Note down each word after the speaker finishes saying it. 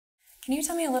Can you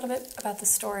tell me a little bit about the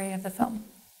story of the film?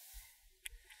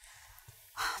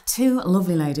 Two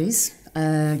lovely ladies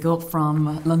go up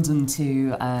from London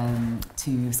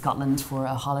to Scotland for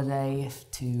a holiday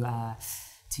to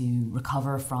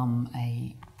recover from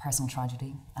a personal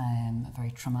tragedy, a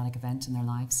very traumatic event in their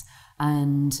lives,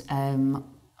 and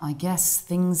I guess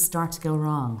things start to go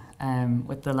wrong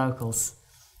with the locals.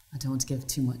 I don't want to give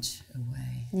too much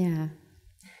away. Yeah,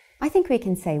 I think we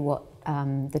can say what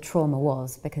the trauma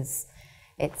was, because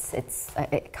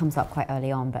it comes up quite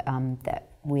early on, but that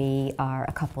we are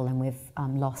a couple and we've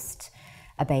lost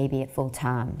a baby at full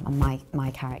term, and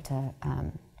my character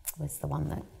was the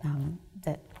one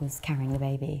that was carrying the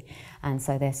baby, and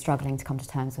so they're struggling to come to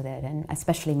terms with it, and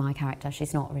especially my character,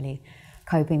 she's not really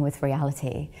coping with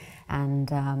reality,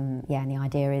 and and the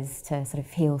idea is to sort of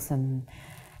heal some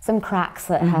cracks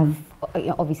that have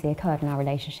obviously occurred in our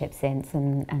relationship since,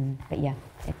 but yeah,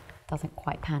 it doesn't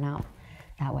quite pan out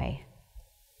that way.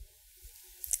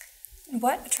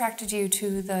 What attracted you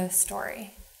to the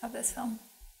story of this film?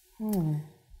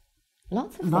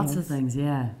 Lots of things. Lots of things,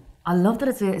 yeah. I love that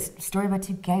it's a story about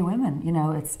two gay women. You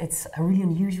know, it's a really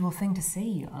unusual thing to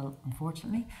see,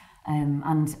 unfortunately,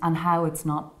 and how it's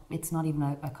not even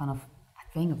a kind of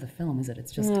thing of the film, is it?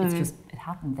 It's just it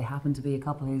happened. They happen to be a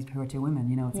couple who are two women.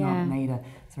 You know, it's not made a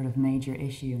sort of major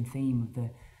issue and theme of the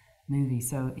movie.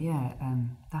 So yeah,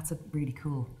 that's a really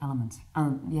cool element.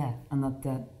 And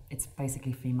that it's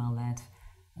basically female led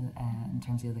in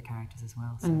terms of the other characters as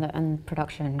well. So. And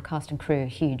production, cast and crew,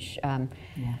 huge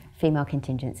female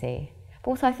contingency.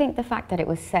 But also, I think the fact that it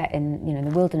was set in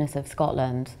the wilderness of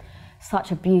Scotland,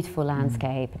 such a beautiful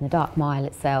landscape, and the Dark Mile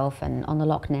itself, and on the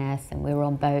Loch Ness, and we were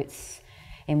on boats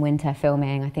in winter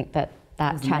filming. I think that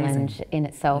challenge amazing. In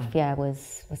itself,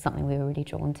 was something we were really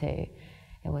drawn to.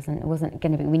 It wasn't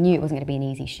going to be. We knew it wasn't going to be an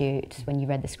easy shoot. When you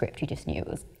read the script, you just knew it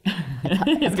was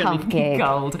a tough gig.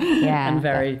 Cold and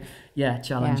very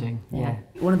challenging. Yeah.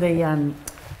 One of the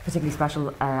particularly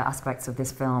special aspects of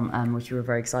this film, which we were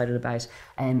very excited about,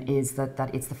 is that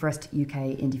it's the first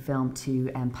UK indie film to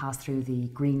pass through the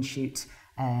Green Shoot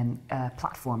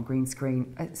platform, green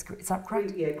screen. Is that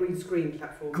correct? Green screen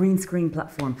platform. Green screen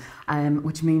platform,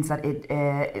 which means that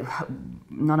it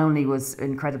not only was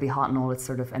incredibly hot in all its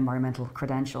sort of environmental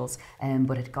credentials,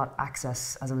 but it got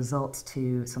access as a result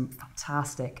to some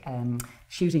fantastic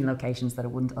shooting locations that it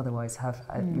wouldn't otherwise have,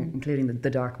 including the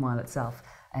Dark Mile itself,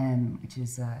 which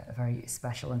is a very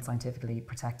special and scientifically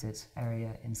protected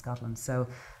area in Scotland. So,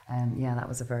 that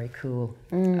was a very cool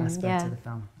aspect of the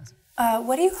film.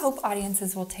 What do you hope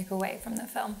audiences will take away from the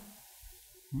film?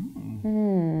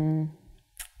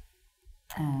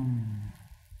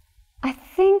 I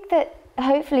think that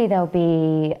hopefully they'll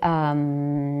be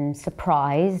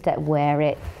surprised at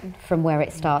from where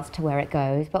it starts to where it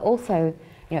goes. But also,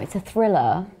 it's a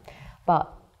thriller,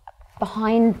 but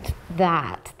behind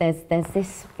that, there's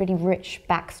this really rich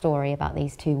backstory about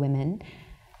these two women,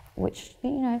 which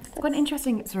it's quite an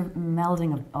interesting sort of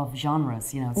melding of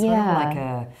genres. It's sort of like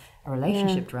a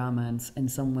relationship drama in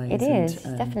some ways. It is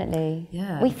definitely.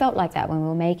 Yeah, we felt like that when we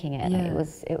were making it. Yeah.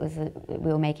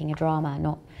 We were making a drama,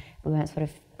 we weren't sort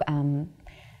of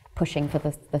pushing for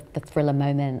the thriller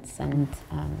moments, and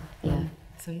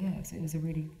So it was a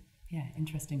really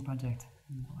interesting project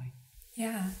in that way.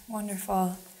 Yeah,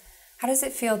 wonderful. How does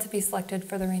it feel to be selected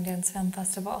for the Raindance Film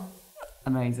Festival?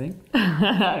 Amazing,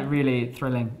 really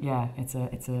thrilling. Yeah, it's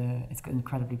an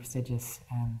incredibly prestigious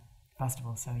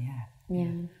festival. So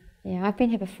yeah. I've been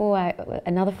here before.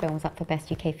 Another film was up for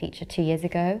Best UK Feature 2 years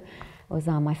ago. It was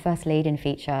my first lead-in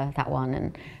feature, that one,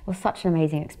 and it was such an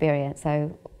amazing experience.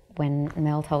 So when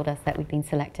Mel told us that we'd been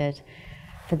selected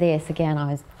for this again,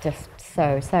 I was just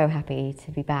so happy to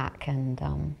be back, and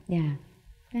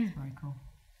It's very cool.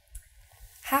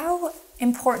 How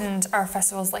important are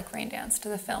festivals like Raindance to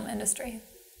the film industry?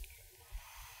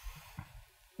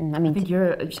 I mean, I think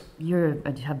you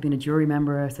have been a jury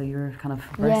member, so you're kind of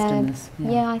versed in this.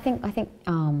 Yeah, I think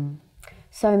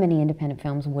so many independent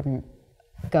films wouldn't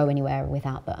go anywhere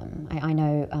without them. I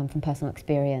know from personal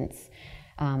experience,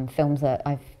 films that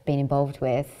I've been involved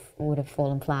with would have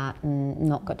fallen flat and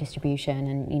not got distribution,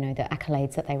 and the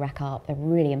accolades that they rack up, they're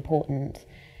really important.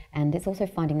 And it's also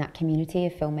finding that community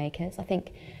of filmmakers. I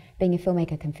think being a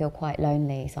filmmaker can feel quite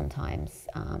lonely sometimes,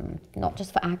 not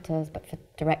just for actors, but for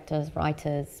directors,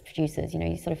 writers, producers.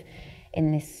 You're sort of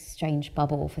in this strange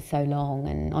bubble for so long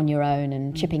and on your own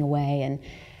and chipping away. And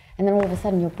then all of a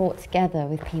sudden you're brought together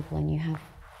with people and you have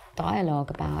dialogue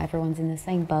about everyone's in the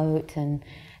same boat, and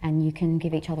you can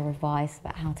give each other advice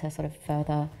about how to sort of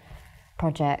further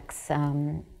projects.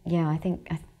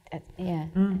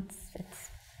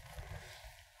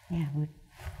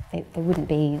 there wouldn't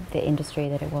be the industry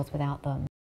that it was without them.